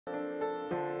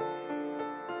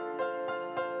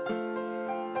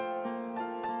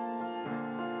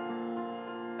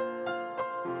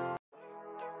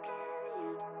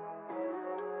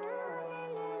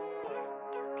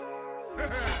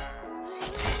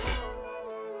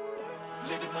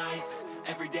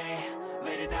every day,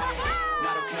 late at night,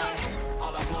 not okay.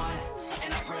 All I want,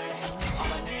 and I pray,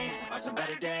 all I need are some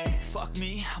better days. Fuck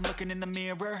me, I'm looking in the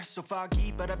mirror, so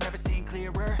foggy, but I've never seen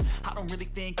clearer. I don't really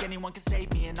think anyone can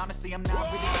save me, and honestly I'm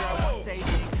not really sure I want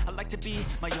saving. I like to be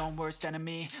my own worst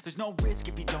enemy. There's no risk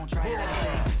if you don't try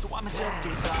anything, so I'ma just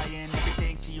keep buying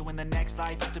everything. See you in the next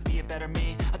life, have to be a better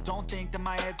me. I don't think that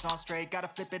my head's on straight, gotta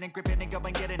flip it and grip it and go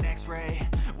and get an x-ray.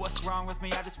 What's wrong with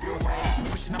me? I just feel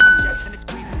weight pushing on my chest and it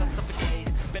squeezes till I suffocate.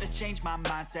 Better change my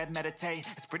mindset, meditate.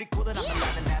 It's pretty cool that I'm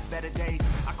alive and have better days.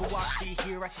 I could walk, see,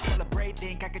 hear, I should celebrate.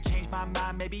 Think I could change my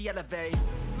mind, maybe elevate.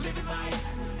 Living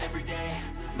life, every day,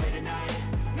 late at night,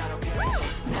 not okay. All I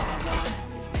want,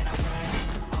 and I pray,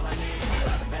 all I need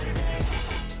are some better days.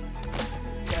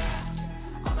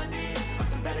 Yeah, all I need are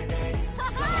some better days. All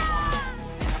I want,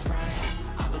 and I pray,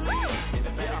 I believe in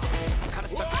the better days. I'm kinda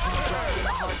stuck between a rock and a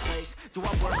hard place. Do I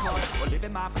work hard or live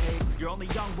at my pace? You're only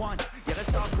young once, yeah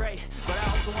that's all great, but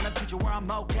I also want a future where I'm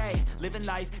okay. Living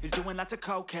life is doing lots of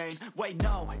cocaine. Wait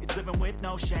no, it's living with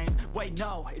no shame. Wait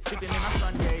no, it's sleeping in on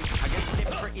Sundays. I guess it's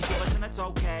different for each of us and that's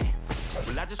okay.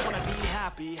 Well I just wanna be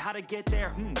happy, how to get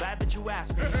there? Glad that you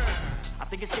asked me. I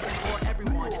think it's different for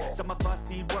everyone. Some of us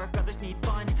need work, others need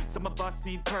fun. Some of us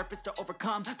need purpose to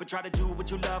overcome. But try to do what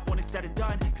you love when it's said and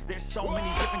done, cause there's so many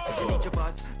differences in each of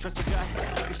us. Trust your gut,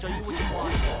 it can show you what you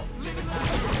want. Living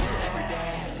life, every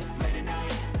day, late at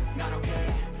night, not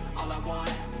okay. All I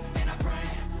want, and I pray,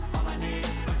 all I need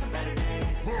are some better days.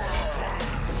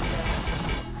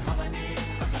 All I need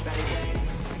are some better days.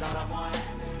 Cause all I want,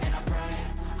 and I pray,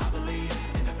 I believe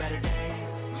in the better days.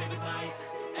 Living life,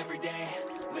 every day,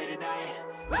 late at night,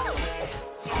 not okay.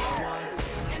 All I want,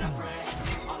 and I pray,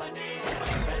 all I need are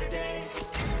some better days.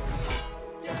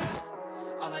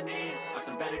 Yeah, all I need are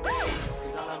some better days.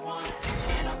 Cause all I want,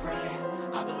 and I pray,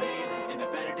 I believe in the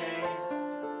better days.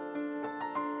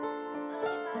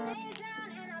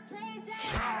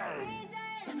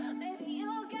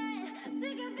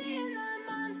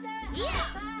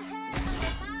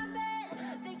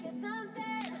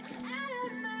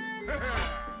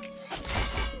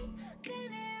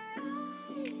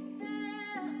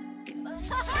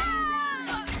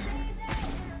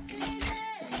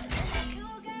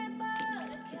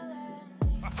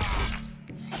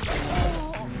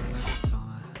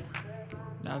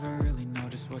 Never really know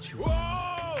just what you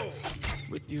want.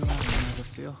 With you I don't ever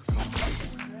feel calm.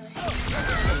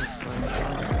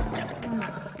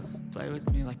 Play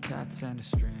with me like cats and a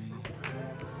string.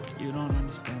 You don't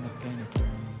understand the pain it brings.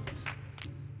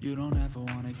 You don't ever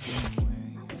wanna give me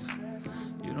wings.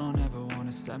 You don't ever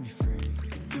wanna set me free.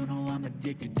 You know I'm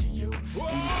addicted to you. And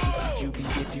it's just you been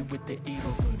gifted with the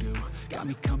evil voodoo. Got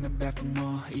me coming back for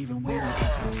more, even when I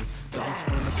get through. Dolls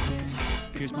full of pins,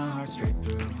 pierce my heart straight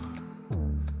through.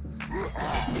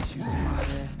 Issues in my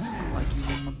head, like you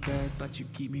in my bed, but you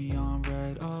keep me on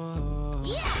red. Oh,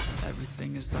 yeah.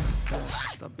 Everything is like a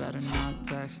test. I better not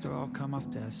text or I'll come off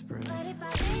desperate. But if I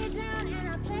lay down and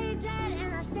I play dead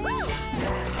and I stay dead,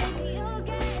 maybe you'll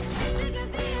get sick of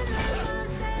being the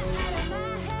monster out of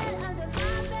my head, under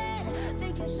my bed,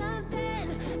 thinking something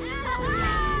out of my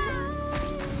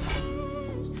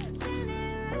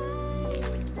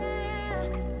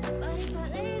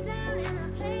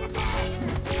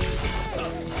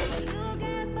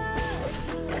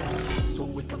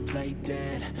play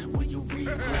dead, will you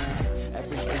regret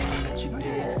everything that you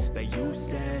did, that you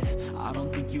said? I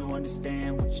don't think you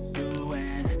understand what you're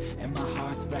doing, and my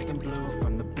heart's black and blue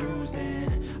from the bruising.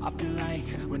 I feel like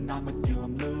when I'm with you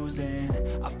I'm losing.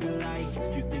 I feel like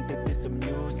you think that this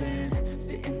amusing,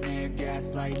 sitting there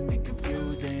gaslighting and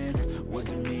confusing.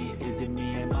 Was it me? Is it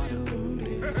me? Am I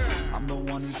deluded? I'm the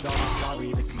one who's always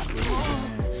sorry, the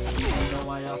conclusion. Even though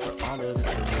I offer all of the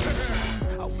solutions,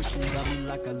 I wish you loved me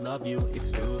like I love you, it's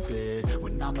stupid.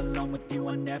 When I'm alone with you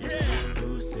I never feel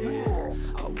lucid.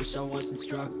 I wish I wasn't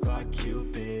struck by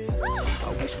Cupid.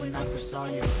 I wish when I first saw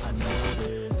you I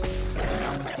noticed. When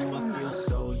I'm with you I feel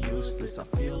so useless. I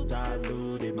feel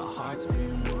diluted, my heart's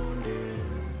been wounded.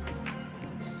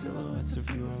 Silhouettes of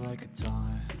you are like a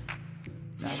time.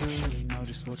 Never really know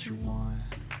just what you want.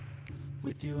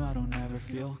 With you I don't ever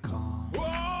feel calm.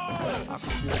 I can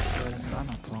feel sweat inside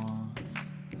my palm.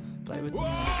 Play with me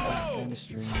like cats in a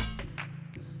string.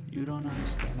 You don't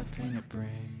understand the pain it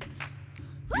brings.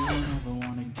 You don't ever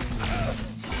wanna give me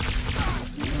wings.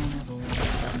 You don't ever wanna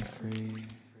set me free.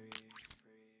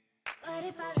 But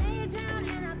if I lay down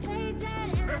and I play dead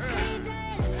and I stay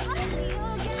dead, maybe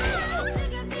you'll get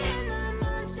sick of being the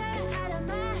monster out of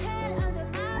my head, under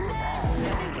my bed,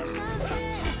 thinking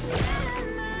something out of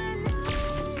my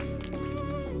nightmares.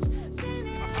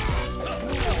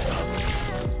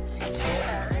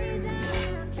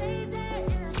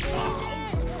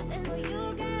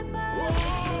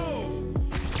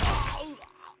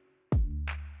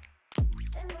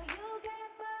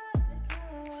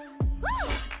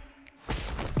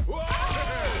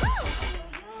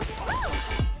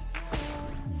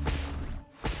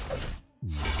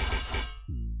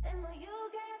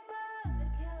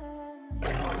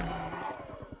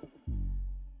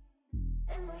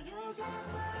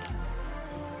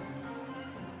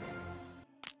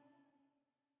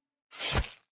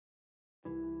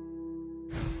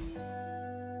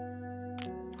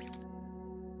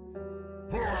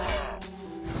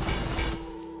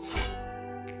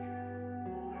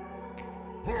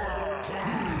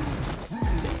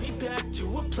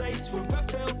 To a place where I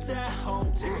felt at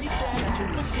home. Take me back to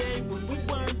a day when we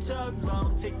weren't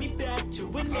alone. Take me back to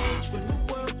an age when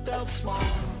the world felt small.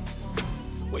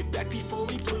 Way back before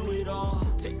we blew it all.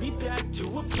 Take me back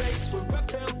to a place where I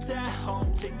felt at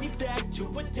home. Take me back to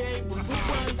a day when we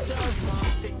weren't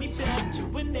alone. Take me back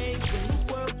to an age when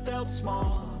the world felt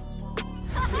small.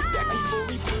 Way back before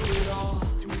we blew it all.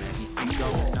 Too many things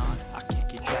going on, I can't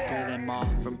keep track of them all.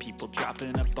 From people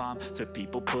dropping a bomb to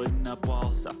people putting up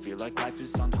walls. I feel like life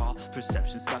is on hold,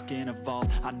 perception stuck in a vault.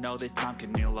 I know that time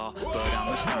can heal all, but how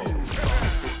much time do we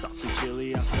fall? It's awfully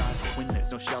chilly outside when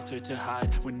there's no shelter to hide.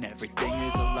 When everything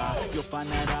is a lie, you'll find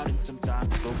that out in some time.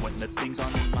 But when the things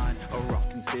on your mind are all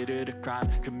considered a crime,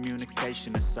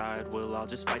 communication aside, we'll all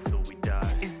just fight till we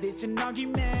die. Is this an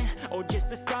argument or just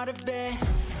the start of it?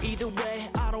 Either way,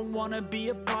 I don't wanna be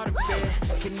a part of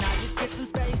it. Can I just get some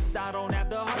space? I don't have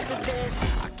the heart for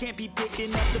this. I can't be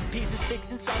picking up the pieces,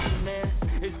 fixing scars from this.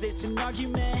 Is this an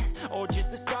argument or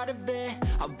just the start of it?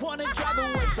 I wanna drive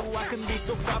away so I can be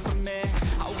so far from it.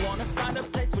 I wanna find a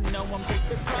place where no one breaks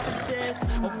their promises.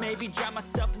 Or maybe drown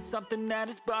myself in something that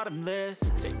is bottomless.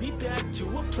 Take me back to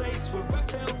a place where I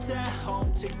felt at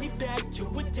home. Take me back to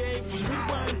a day when we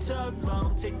weren't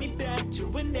alone. Take me back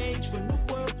to an age when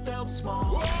the world felt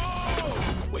small.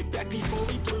 Whoa! Way back before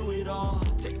we blew it all.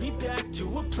 Take me back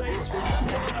to a place where I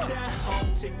felt at home.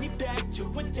 Take me back to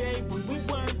a day when we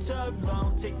weren't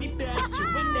alone. Take me back to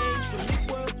an age when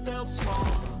the world felt small.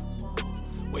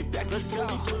 Way back before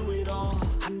we blew it all.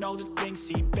 I know that things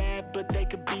seem bad, but they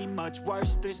could be much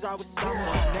worse. There's always someone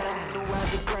else who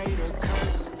has a greater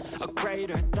curse, a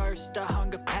greater thirst, a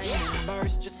hunger, pain, and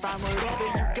mercy. Just find whatever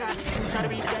you got and try to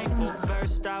be thankful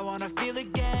first. I wanna feel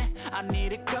again, I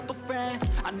need a couple friends.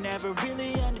 I never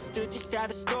really understood just how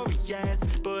the story ends,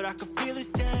 but I can feel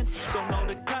it's tense. Don't know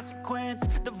the consequence,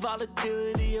 the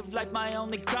volatility of life, my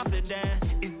only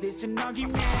confidence. Is this an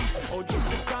argument or just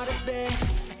the start of it?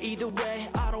 Either way,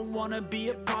 I don't wanna be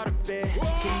a part of it.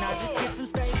 Can I just get some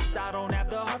space? I don't have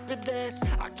the heart for this.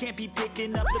 I can't be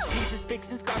picking up the pieces,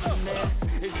 fixing scars from this.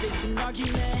 Is this an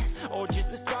argument or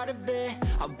just the start of it?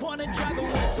 I wanna drive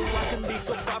away so I can be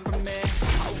so far from it.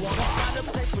 I wanna find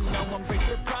a place where no one breaks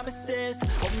their promises.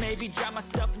 Or maybe drown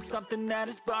myself in something that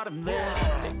is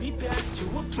bottomless. Take me back to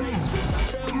a place where I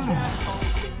felt at home.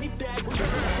 Take me back to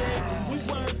the day when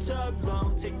we weren't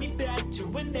alone. Take me back to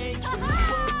an age when the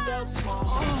world felt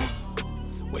small.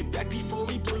 Way back before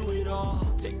we blew it all.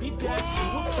 Take me back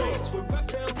to a place where I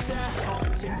felt at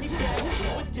home. Take me back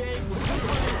to a day when we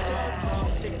weren't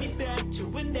alone. Take me back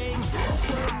to an age when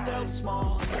the world felt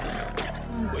small.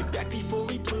 Way back before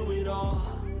we blew it all.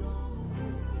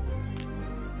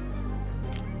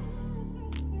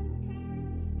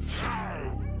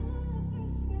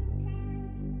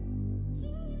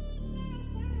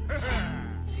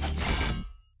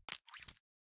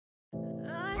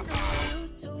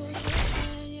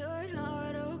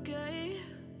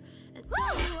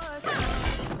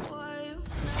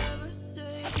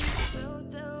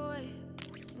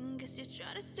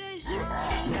 Try to stay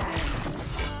strong,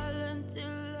 silent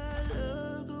till I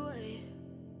look away.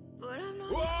 But I'm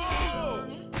not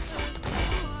wrong. It hurts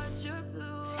to watch your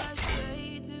blue eyes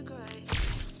fade to gray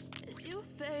as you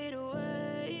fade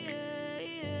away.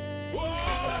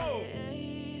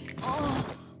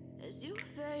 As you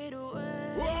fade away.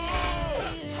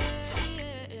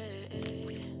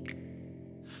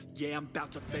 Yeah, I'm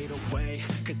about to fade away,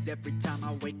 cause every time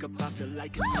I wake up I feel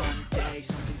like it's Monday.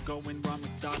 Something's going wrong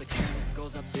with all the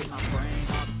chemicals up in my brain.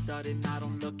 All of a sudden I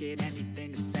don't look at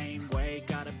anything the same way.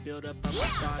 Gotta build up of my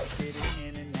thoughts sitting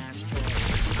in an ashtray. I'm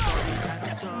sorry that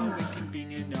I'm so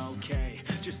inconvenient, okay.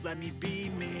 Just let me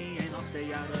be me and I'll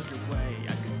stay out of your way.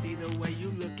 I can see the way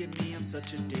you look at me, I'm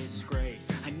such a disgrace.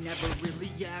 I never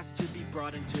really asked to be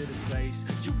brought into this place.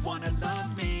 You wanna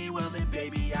love me? Well then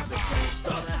baby I have a taste.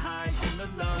 All the highs and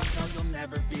the lows, no you'll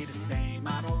never be the same.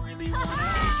 I don't really wanna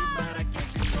hate you but I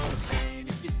can't control the pain.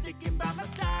 If you're sticking by my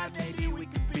side, maybe we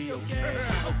could be okay.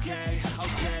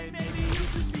 Okay, maybe you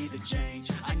could be the change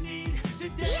I need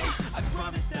today. I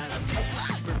promise that I've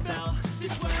never felt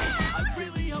this way. I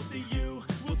really hope that you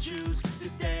will choose to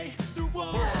stay through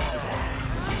all the pain.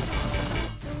 I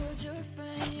told your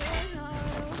friend you're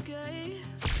not okay,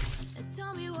 and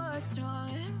tell me what's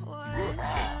wrong and why you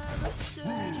never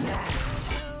stood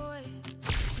your way.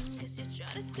 Guess you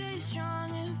try to stay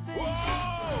strong and fake it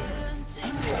silent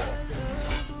till I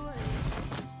look away.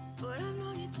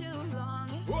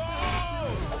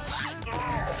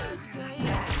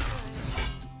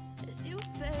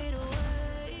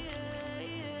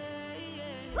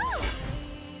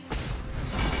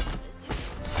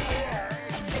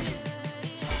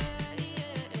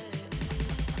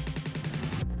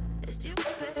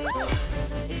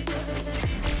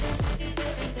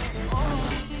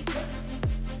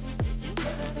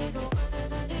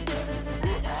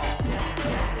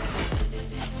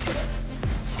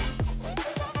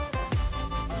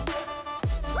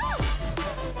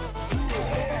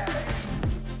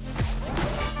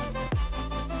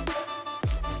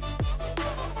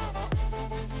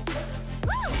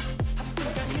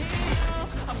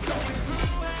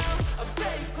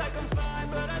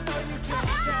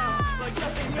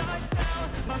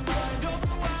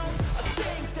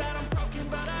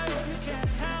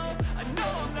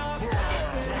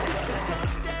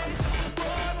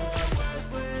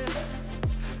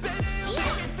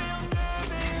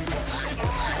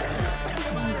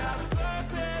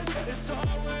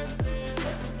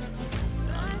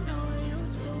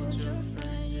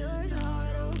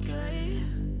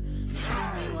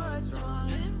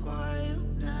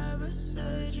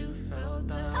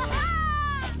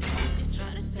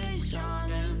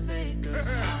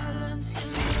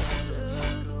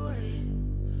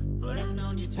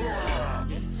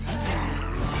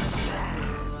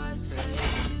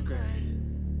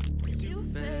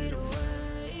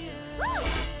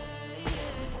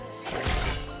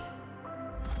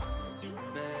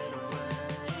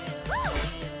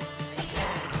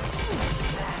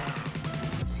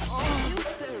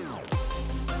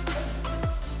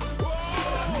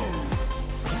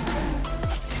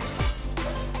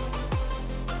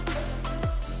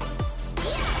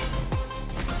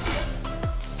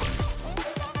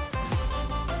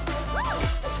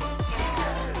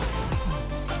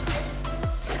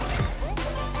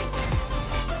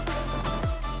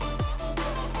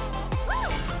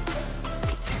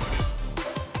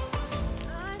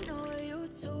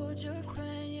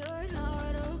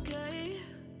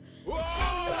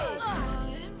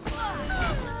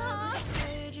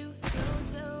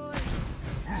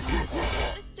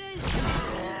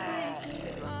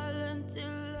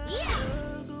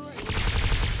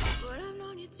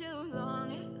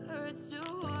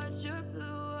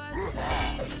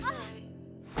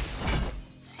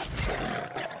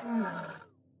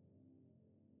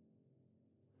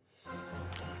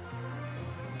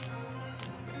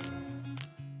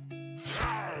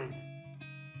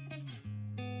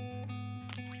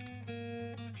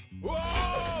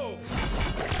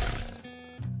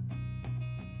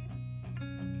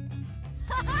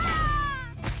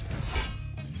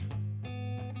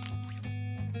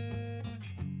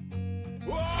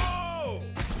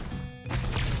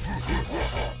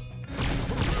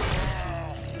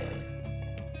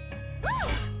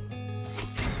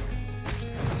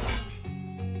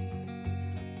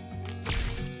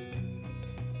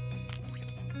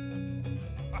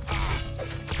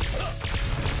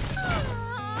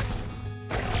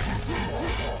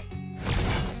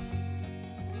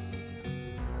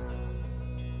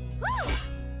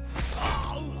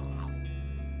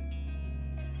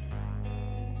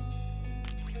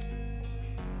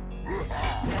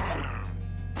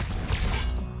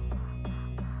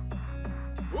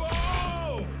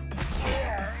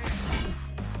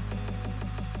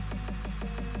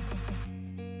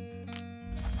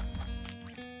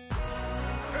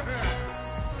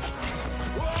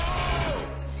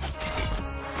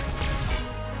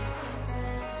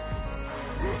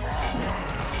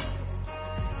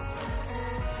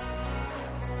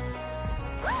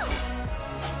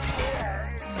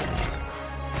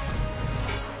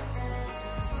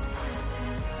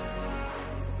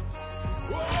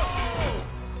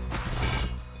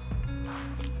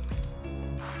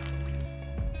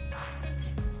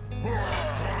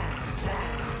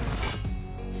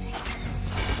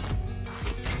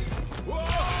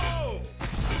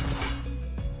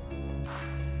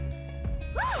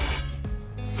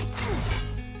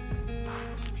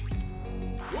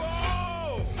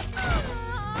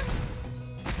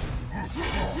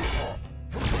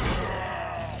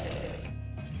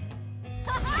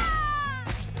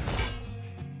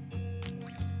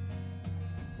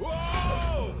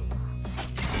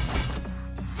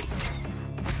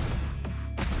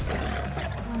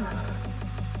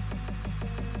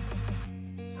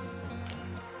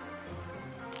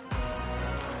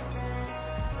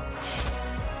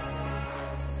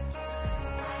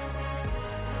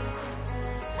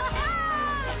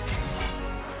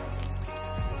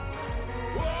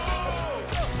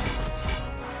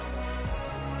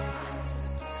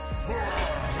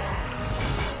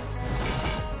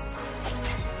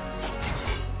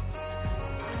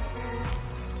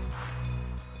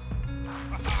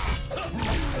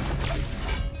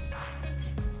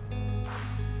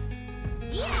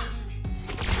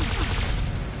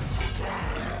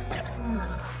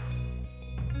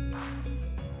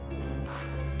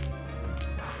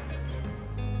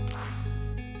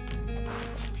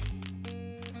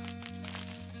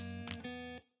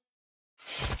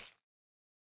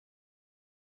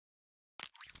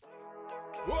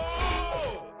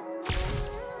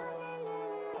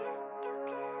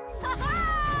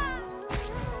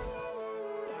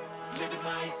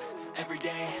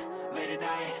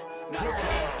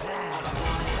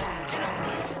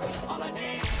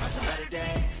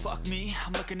 me,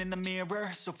 I'm looking in the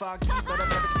mirror, so foggy, but I've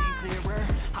never seen clearer.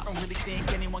 I don't really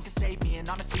think anyone can save me, and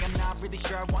honestly I'm not really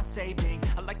sure I want saving.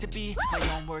 I like to be my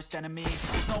own worst enemy.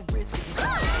 There's no risk if you don't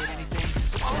hide anything,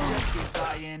 so I'll just keep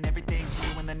buying everything.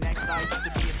 See you in the next life, have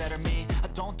to be a better me. I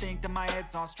don't think that my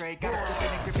head's on straight, gotta flip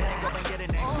it and grip it and go and get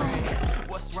an x-ray.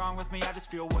 What's wrong with me? I just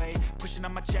feel weight pushing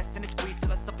on my chest and it squeezes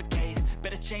till I suffocate.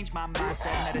 Better change my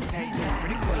mindset, meditate. It's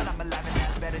pretty good, I'm alive and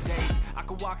have better days. I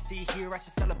could walk, see, hear, I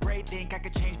should celebrate. Think I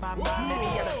could change my mind, maybe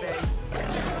elevate.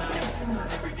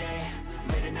 Every day,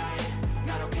 late at night,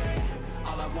 not okay.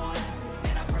 All I want,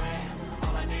 and I pray,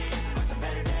 all I need are some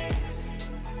better days.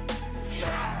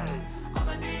 Yeah, all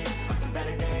I need are some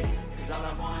better days. Cause all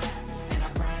I want, and I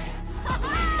pray, I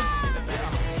believe in the better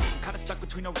days. Kinda stuck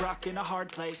between a rock and a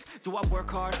hard place. Do I work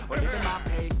hard or live at my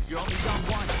pace? You're only young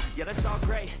once, yeah that's all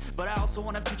great, but I also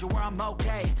want a future where I'm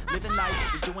okay. Living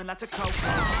life is doing lots of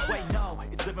cocaine. Wait no,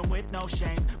 it's living with no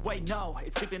shame. Wait no,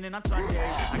 it's sleeping in on Sundays.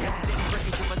 I guess it didn't break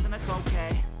each of us and that's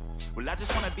okay. Well I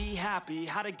just wanna be happy,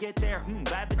 how to get there?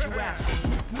 Glad that you asked me.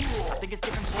 I think it's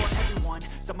different for everyone.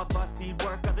 Some of us need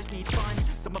work, others need fun.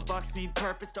 Some of us need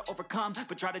purpose to overcome,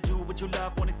 but try to do what you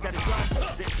love when it's said and done.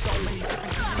 There's so many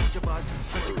different things in each of us.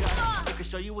 Trust your gut, it can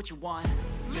show you what you want.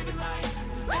 Living life,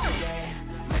 every day,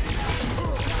 living life.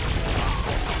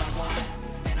 All I want,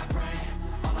 and I pray,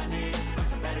 all I need are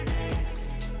some better days.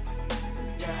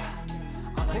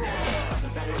 Yeah, all I need are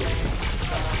some better days.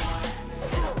 All I want,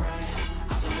 and I pray,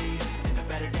 I believe in the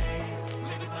better days.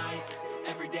 Living life,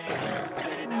 every day,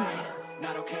 late at night,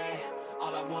 not okay.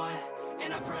 All I want,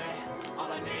 and I pray,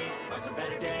 all I need are some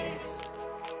better days.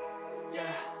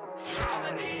 Yeah, all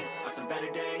I need are some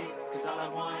better days. Cause all I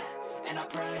want, and I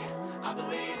pray, I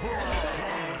believe in the better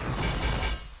days.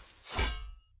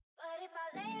 But if I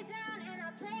lay down and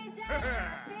I play dead and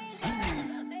I stay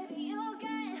dead, maybe you'll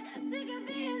get sick of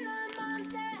being the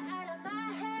monster out of my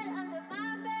head, under my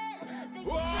bed,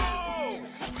 thinking something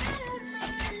out of my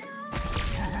nose.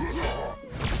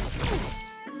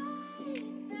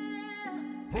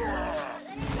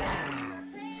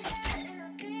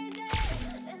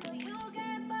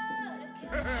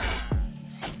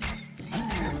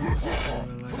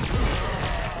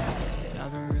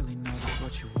 Never really know just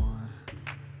what you want.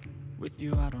 With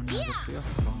you I don't ever feel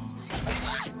calm.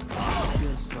 I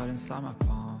feel the sweat inside my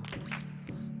palm.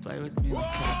 Play with me like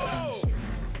cats on the string.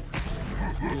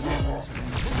 You don't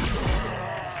understand.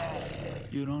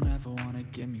 You don't ever wanna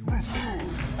give me one.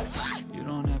 You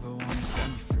don't ever wanna set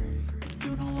me free.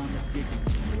 You know I'm addicted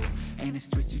to you, and it's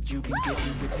twisted. You've been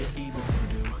getting with the evil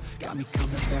voodoo. Got me coming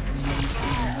back from you,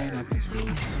 even when I've been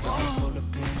screwed. Always full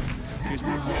of pain, here's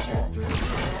my heart straight through.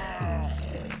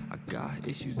 I got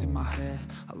issues in my head,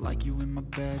 I like you in my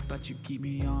bed, but you keep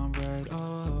me on red.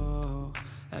 Oh,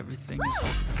 everything is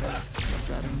like a text.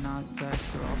 I better not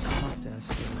text or I'll come off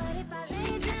desperate. But if I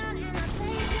lay down and I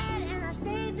play dead and I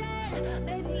stay dead,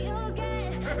 baby you'll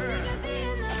get sick of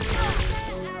being the monster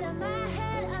out of my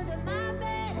head, under my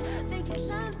bed, thinking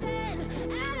something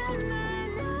out of my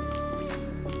nose,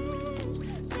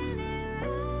 standing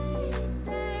right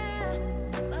there.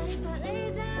 But if I lay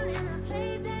down and I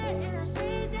play dead and I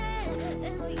stay dead,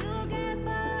 then will you get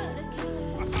bored of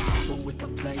killing? So if I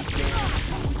play dead,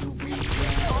 will you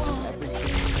regret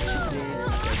everything that you did,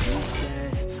 that you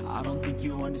said? I don't think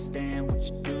you understand what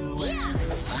you're doing. And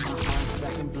my heart's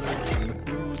black and blue from the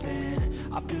bruising.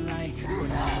 I feel like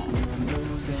when I'm with you I'm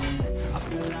losing. I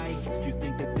feel like you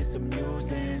think that this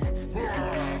amusing.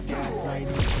 Sitting there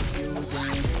gaslighting,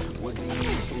 confusing. Was it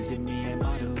me? Is it me? Am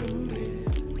I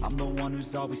deluded? I'm the one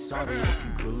who's always sorry at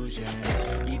conclusion.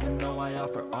 Even though I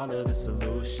offer all of the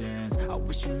solutions, I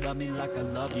wish you loved me like I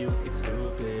love you, it's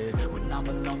stupid. When I'm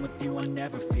alone with you I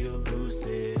never feel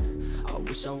lucid. I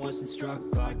wish I wasn't struck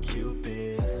by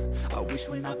Cupid. I wish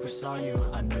when I first saw you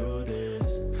I knew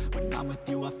this. When I'm with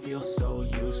you I feel so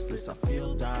useless. I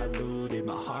feel diluted,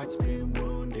 my heart's been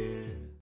wounded.